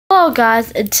Hello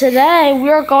guys, and today we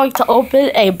are going to open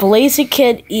a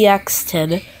Blaziken EX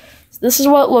tin. This is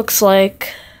what it looks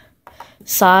like.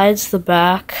 Sides, the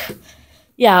back.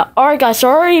 Yeah, alright guys, so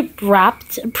I already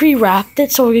pre-wrapped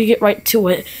it, so we're gonna get right to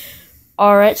it.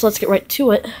 Alright, so let's get right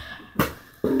to it.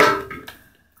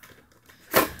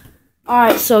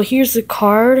 Alright, so here's the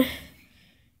card.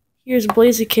 Here's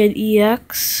Blaziken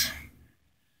EX.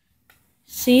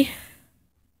 See?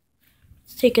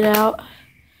 Let's take it out.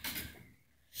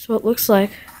 So it looks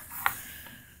like.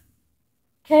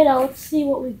 Okay, now let's see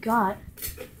what we got.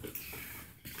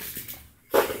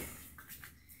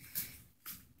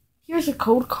 Here's a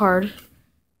code card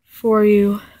for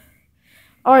you.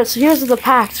 Alright, so here's the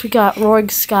packs. We got Roaring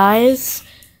Skies,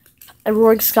 and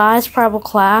Roaring Skies, Primal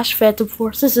Clash, Phantom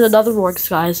Forces, and another Roaring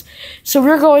Skies. So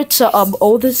we're going to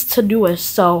oldest to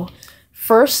newest. So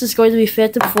first is going to be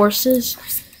Phantom Forces,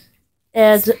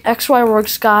 and XY Roaring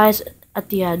Skies at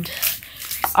the end.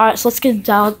 Alright, so let's get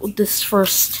down with this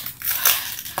first.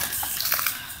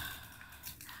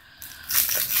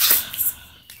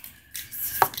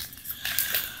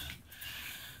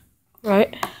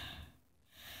 Right.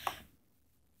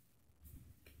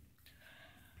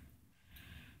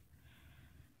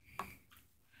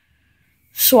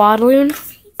 Swadloon,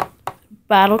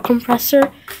 Battle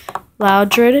Compressor,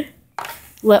 Loudred,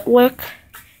 Litwick,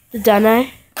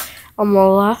 Dedenne,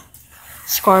 Amola,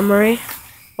 Skarmory,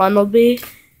 Bumblebee,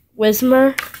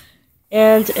 Whismur,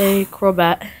 and a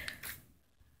Crobat.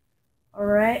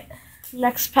 Alright,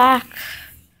 next pack.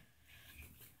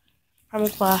 Primal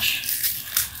Clash.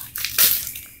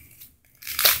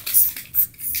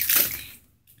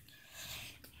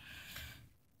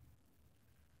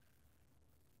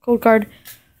 Code card.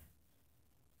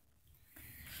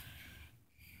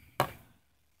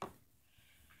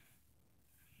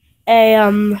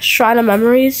 A Shrine of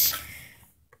Memories.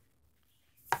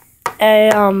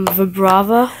 A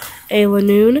Vibrava, a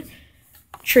Lanoon,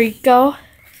 Trico,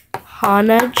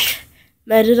 Honedge,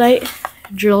 Meditite,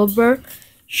 Drillbur,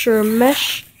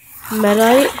 Shermish,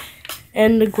 Medite,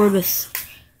 and the Gorbis.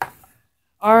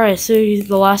 Alright, so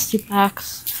the last two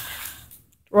packs.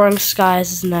 Roaring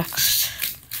Skies is next.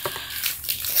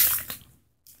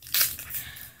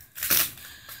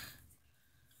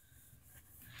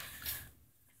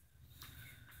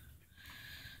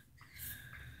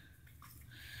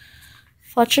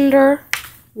 Fletchinder,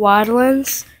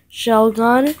 Wildlands,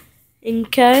 Shelgon,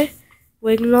 Inkay,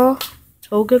 Wignall,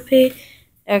 Togepi,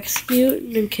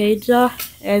 Execute, Nincada,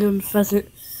 and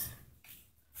Unpheasant.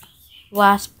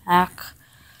 Last pack.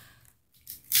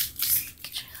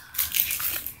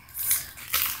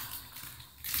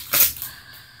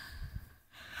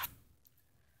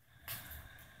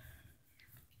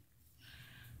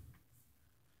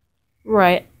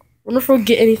 Right. Wonder if we'll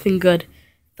get anything good.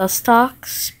 Dustox,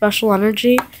 Special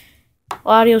Energy,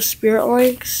 Audio Spirit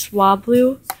Link,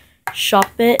 Swablu,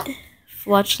 Shuppet,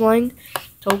 Fletchling,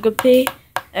 Togepi,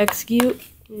 Execute,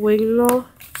 Wignall,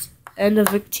 and a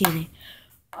Victini.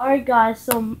 Alright guys,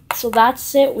 so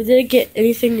that's it. We didn't get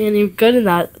any good in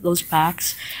those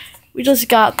packs. We just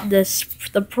got the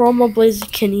promo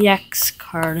Blaziken EX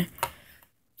card.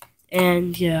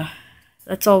 And yeah,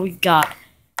 that's all we got.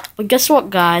 But guess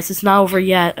what guys, it's not over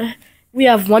yet. We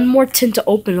have one more tin to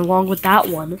open along with that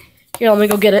one. Here, let me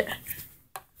go get it.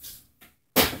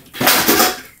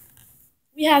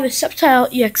 We have a Sceptile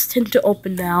EX tin to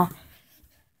open now.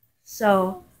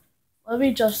 So, let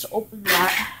me just open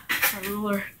that. My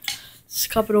ruler. Just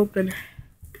cup it open.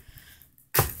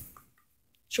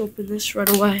 Let's open this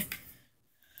right away.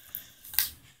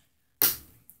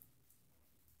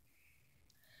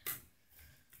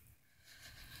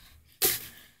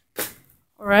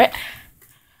 Alright.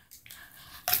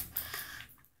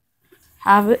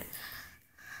 Have it.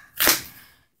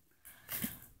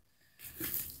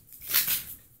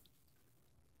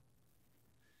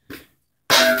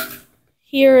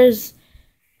 Here is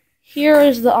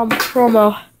the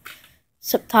promo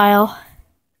Sceptile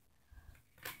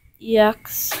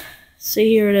EX. See,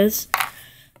 here it is.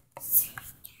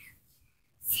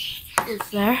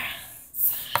 It's there.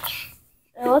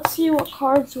 Now let's see what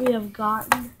cards we have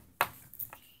gotten.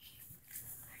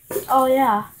 Oh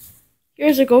yeah.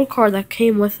 Here's a gold card that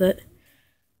came with it.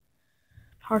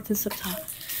 Heart and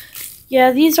Sceptile.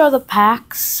 Yeah, these are the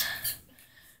packs.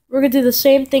 We're gonna do the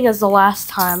same thing as the last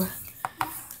time.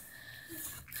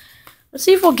 Let's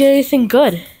see if we'll get anything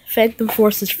good. Phantom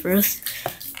Forces first.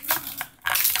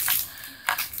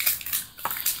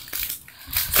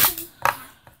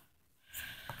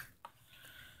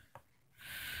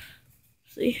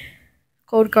 See?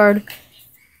 Code card.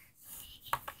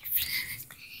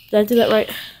 Did I do that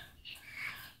right?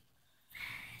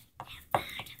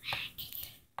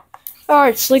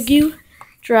 Alright, Sliggoo,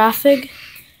 Giraffig,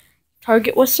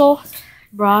 Target Whistle,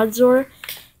 Bronzor,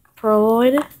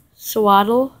 Purloin,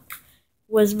 Swaddle,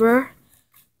 Whisper,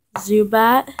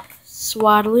 Zubat,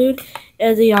 Swadloon,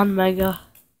 and the Yanmega.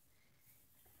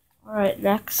 Alright,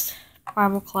 next,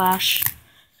 Primal Clash.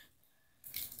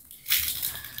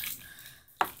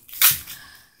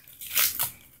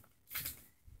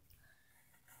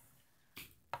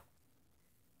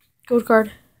 Code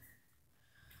card.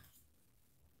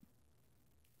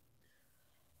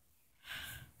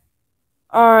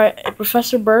 Alright,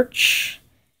 Professor Birch,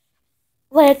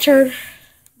 Lantern,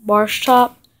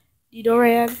 Marshtop,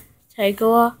 Nidoran,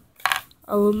 Tangela,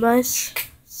 Alumize,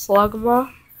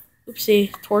 Slugma,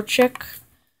 Torchic,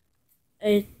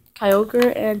 a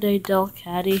Kyogre, and a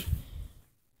Delcatty.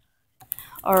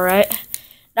 Alright,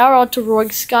 now we're on to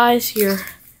Roig Skies here.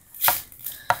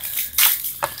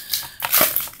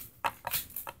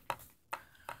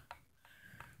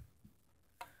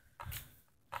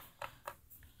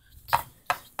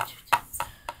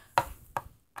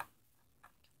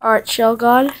 Alright,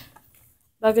 Shelgon,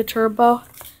 Mega Turbo,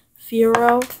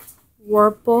 Fearow,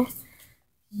 Wurple,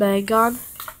 Megon,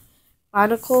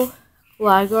 Binacle,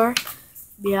 Gligar,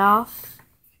 Meowth,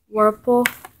 Wurple,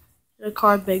 and a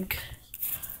Carbink.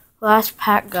 Last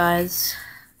pack, guys.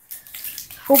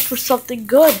 Hope for something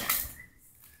good.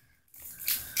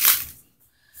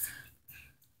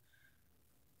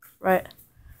 Right.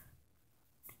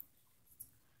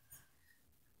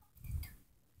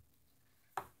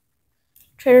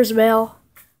 Trader's Mail,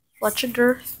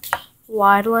 Fletchinder,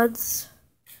 Widelands,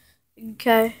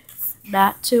 okay,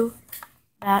 Natu,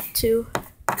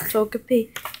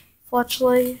 Togepi,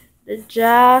 Fletchling,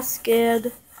 Ninjask,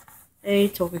 and a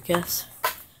Togekiss.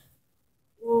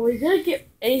 Well, we didn't get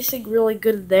anything really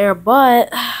good in there,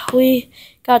 but we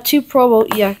got 2 promo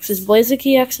EXs,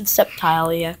 Blaziken EX and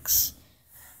Sceptile EX.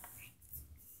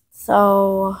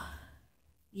 So,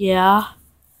 yeah.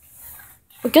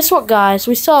 But guess what, guys?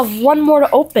 We still have 1 more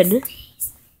to open.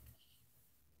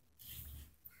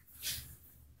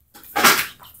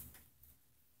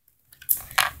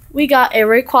 We got a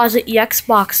Rayquaza EX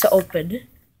box to open.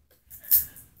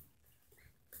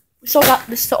 We still got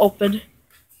this to open.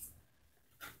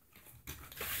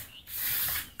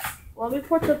 Let me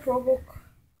put the promo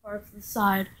cards to the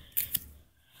side.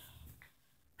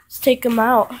 Let's take them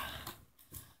out.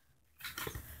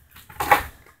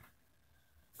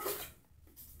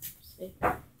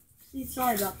 See,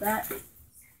 sorry about that.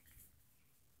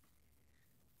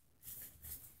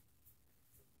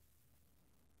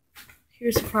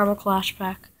 Here's the Primal Clash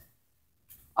pack.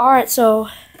 Alright, so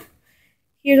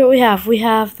here's what we have. We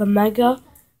have the Mega,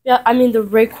 the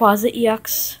Rayquaza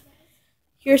EX.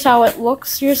 Here's how it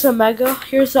looks. Here's the Mega.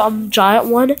 Here's the giant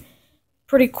one.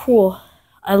 Pretty cool.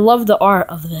 I love the art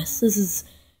of this. It's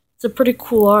a pretty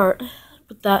cool art.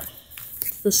 Put that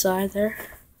to the side there.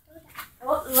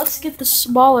 Let's get the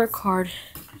smaller card.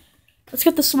 Let's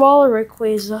get the smaller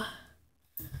Rayquaza.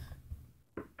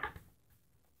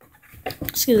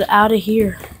 Let's get it out of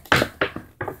here.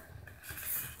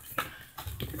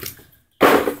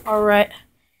 Alright.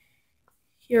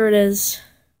 Here it is.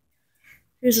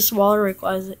 Here's a smaller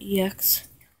Rayquaza EX.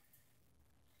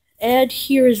 And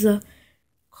here's a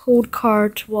code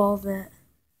card to all that.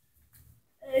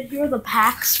 And here are the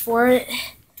packs for it.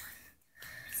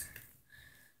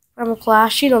 Primal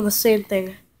Clash, the same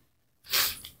thing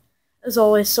as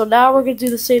always. So now we're going to do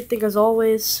the same thing as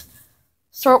always.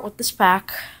 Start with this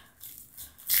pack.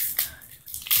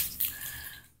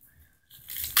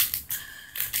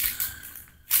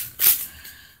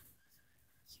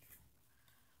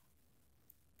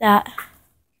 That.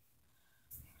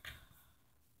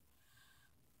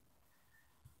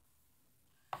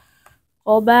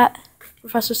 Golbat,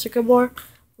 Professor Sycamore,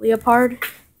 Leopard,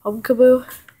 Pumpkaboo,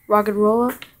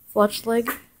 Roggenrola, Fletchling,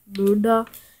 Moonda,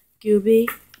 Gooby,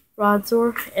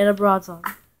 Bronzor, and a Bronzong.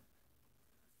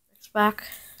 Next pack.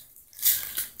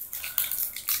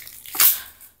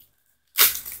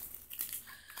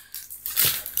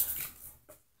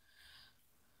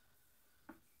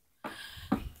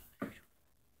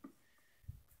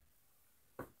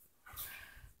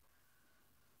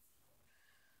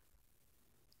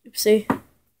 Oopsie.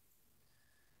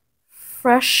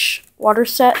 Fresh Water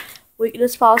Set,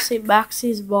 Weakness Policy,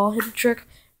 Maxie's Ball Hidden Trick,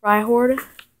 Rhyhorn,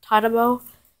 Tynamo,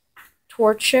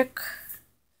 Torchic,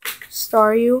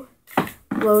 Staryu,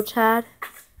 Lotad,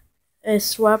 a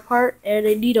Swampert, and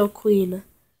a Nidoqueen.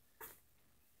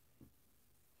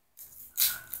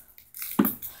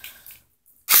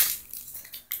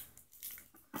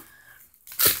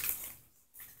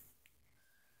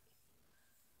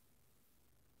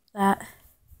 That.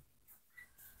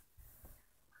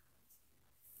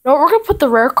 No, we're gonna put the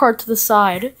rare card to the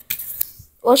side.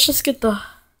 Let's just get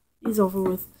these over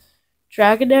with.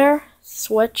 Dragonair,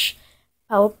 Switch,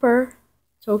 Pelipper,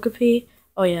 Togepi.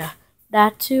 Oh yeah,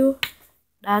 Natu,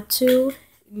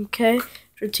 okay,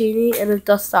 Dratini, and a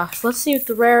Dustox. Let's see what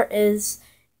the rare is,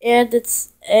 and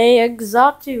it's a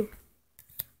Exatu.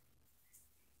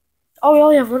 Oh, we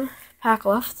only have one pack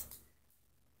left.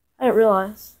 I didn't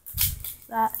realize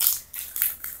that.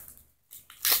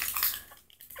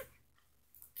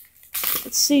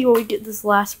 Let's see what we get this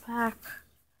last pack.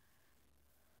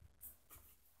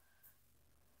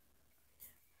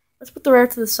 Let's put the rare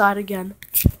to the side again.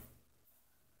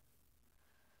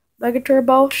 Mega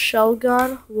Turbo,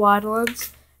 Shelgon,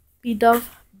 Waddlens, Bidove,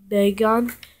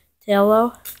 Bagon,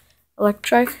 Tailo,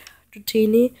 Electric,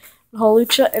 Dratini, and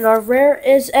Hawlucha, and our rare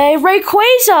is a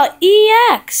Rayquaza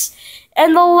EX!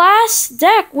 And the last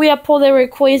deck, we have pulled a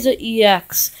Rayquaza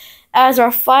EX as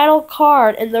our final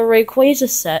card in the Rayquaza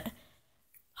set.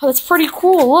 Oh, that's pretty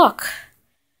cool, look.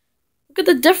 Look at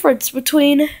the difference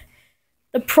between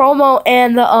the promo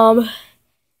and the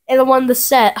one in the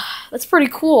set. That's pretty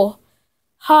cool.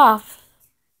 Alright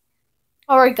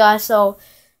guys, so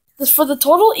for the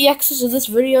total EXs of this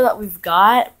video that we've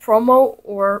got, promo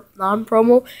or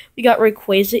non-promo, we got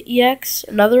Rayquaza EX,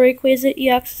 another Rayquaza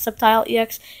EX, Sceptile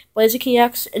EX, Blaziken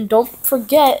EX, and don't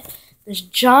forget this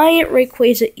giant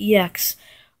Rayquaza EX.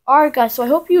 Alright guys, so I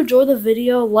hope you enjoyed the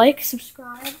video. Like,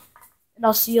 subscribe, and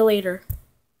I'll see you later.